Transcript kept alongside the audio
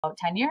about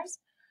 10 years.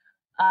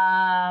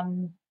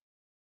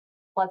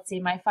 Let's see,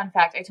 my fun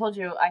fact. I told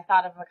you I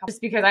thought of a couple,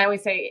 just because I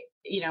always say,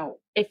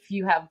 if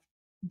you have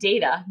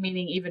data,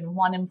 meaning even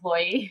one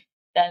employee,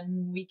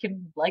 then we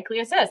can likely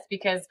assist,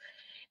 because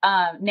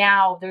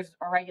now there's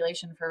a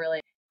regulation for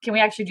really, can we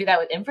actually do that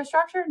with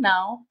infrastructure?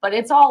 No, but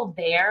it's all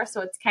there.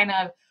 So it's kind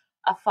of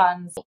a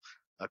fun,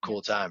 A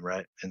cool time,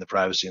 right? In the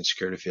privacy and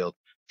security field,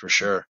 for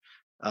sure.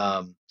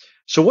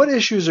 So what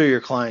issues are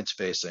your clients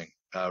facing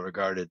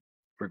regarding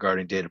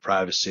data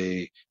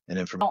privacy and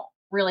information? don't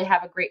really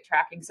have a great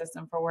tracking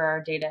system for where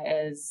our data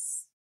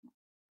is,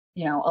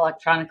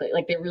 electronically.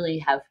 Like, they really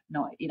have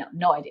no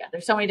idea.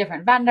 There's so many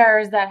different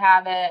vendors that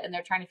have it, and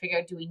they're trying to figure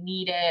out, do we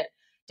need it?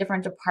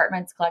 Different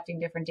departments collecting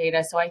different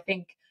data. So I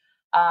think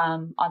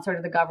on sort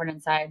of the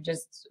governance side,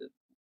 just,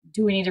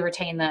 do we need to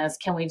retain this?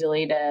 Can we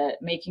delete it?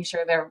 Making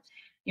sure they're,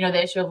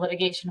 the issue of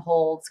litigation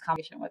holds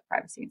conversation with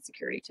privacy and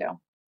security too.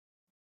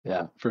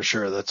 Yeah, for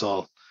sure. That's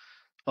all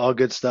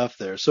good stuff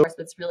there. So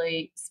That's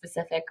really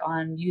specific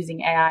on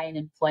using AI in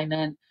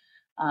employment.